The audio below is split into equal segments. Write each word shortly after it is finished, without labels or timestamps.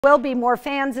Will be more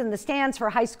fans in the stands for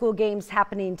high school games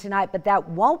happening tonight, but that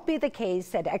won't be the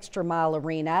case at Extra Mile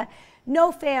Arena.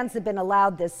 No fans have been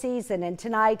allowed this season, and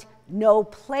tonight no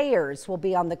players will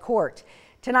be on the court.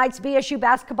 Tonight's BSU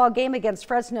basketball game against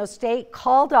Fresno State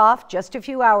called off just a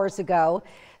few hours ago.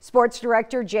 Sports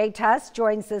Director Jay Tuss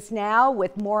joins us now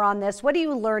with more on this. What are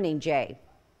you learning, Jay?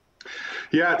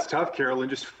 Yeah, it's tough, Carolyn.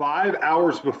 Just 5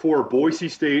 hours before Boise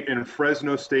State and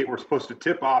Fresno State were supposed to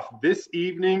tip off this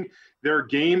evening, their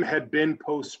game had been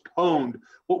postponed.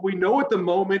 What we know at the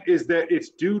moment is that it's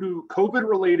due to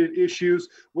COVID-related issues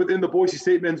within the Boise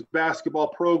State men's basketball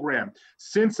program.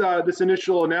 Since this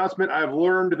initial announcement, I've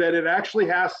learned that it actually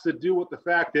has to do with the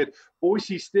fact that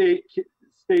Boise State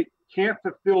can't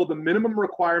fulfill the minimum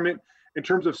requirement in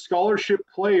terms of scholarship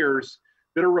players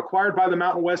that are required by the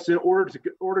Mountain West in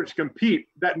order to compete.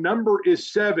 That number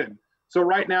is 7. So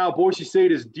right now, Boise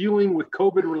State is dealing with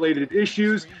COVID-related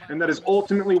issues, and that is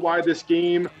ultimately why this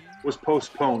game was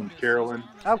postponed, Carolyn.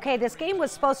 Okay, this game was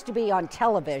supposed to be on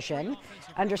television,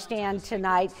 understand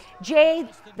tonight. Jay,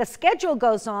 the schedule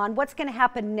goes on. What's going to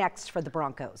happen next for the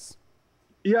Broncos?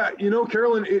 Yeah,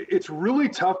 Carolyn, it's really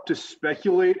tough to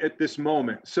speculate at this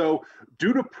moment. So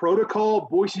due to protocol,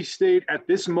 Boise State at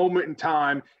this moment in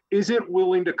time isn't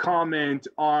willing to comment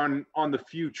on the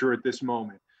future at this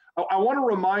moment. I want to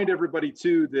remind everybody,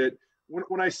 too, that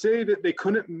when I say that they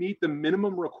couldn't meet the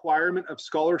minimum requirement of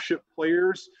scholarship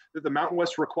players that the Mountain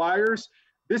West requires,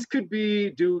 this could be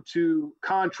due to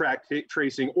contract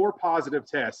tracing or positive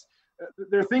tests.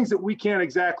 There are things that we can't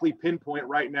exactly pinpoint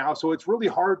right now, so it's really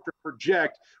hard to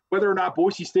project whether or not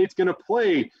Boise State's going to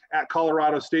play at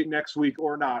Colorado State next week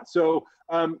or not. So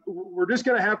we're just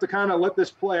going to have to kind of let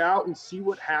this play out and see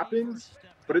what happens.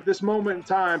 But at this moment in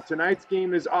time, tonight's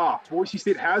game is off. Boise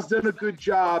State has done a good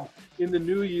job in the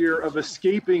new year of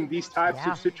escaping these types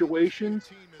of situations.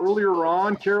 Earlier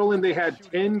on, Carolyn, they had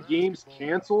 10 games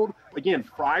canceled, again,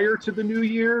 prior to the new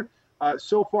year.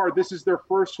 So far, this is their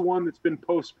first one that's been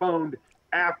postponed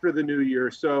after the new year.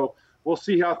 So we'll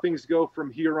see how things go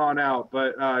from here on out.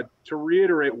 But to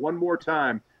reiterate one more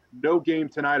time, no game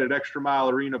tonight at Extra Mile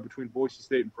Arena between Boise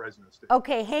State and Fresno State.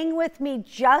 Okay, hang with me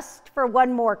just for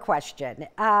one more question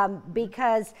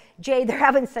because, Jay, they're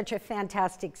having such a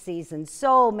fantastic season.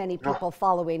 So many people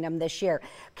following them this year.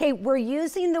 Okay, we're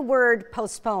using the word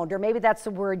postponed, or maybe that's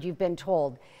the word you've been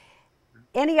told.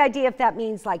 Any idea if that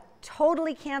means like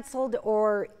totally canceled,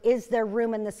 or is there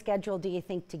room in the schedule, do you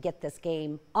think, to get this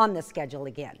game on the schedule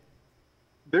again?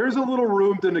 There's a little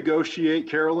room to negotiate,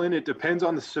 Carolyn. It depends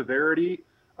on the severity,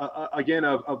 again,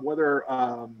 of whether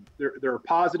there are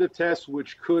positive tests,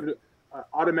 which could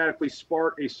automatically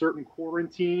spark a certain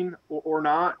quarantine or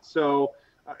not. So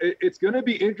it's going to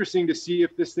be interesting to see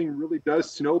if this thing really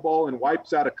does snowball and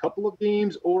wipes out a couple of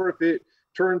games, or if it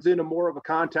turns into more of a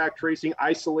contact tracing,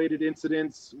 isolated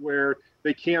incidents where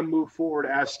they can move forward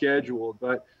as scheduled.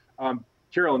 But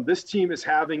Carolyn, this team is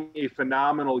having a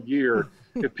phenomenal year.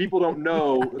 If people don't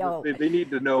know, they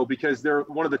need to know, because they're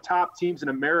one of the top teams in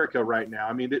America right now.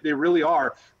 I mean, they really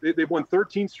are. They've won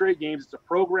 13 straight games. It's a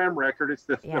program record. It's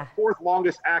the 4th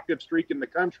longest active streak in the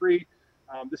country.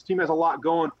 This team has a lot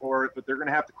going for it, but they're going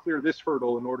to have to clear this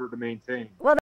hurdle in order to maintain. Well,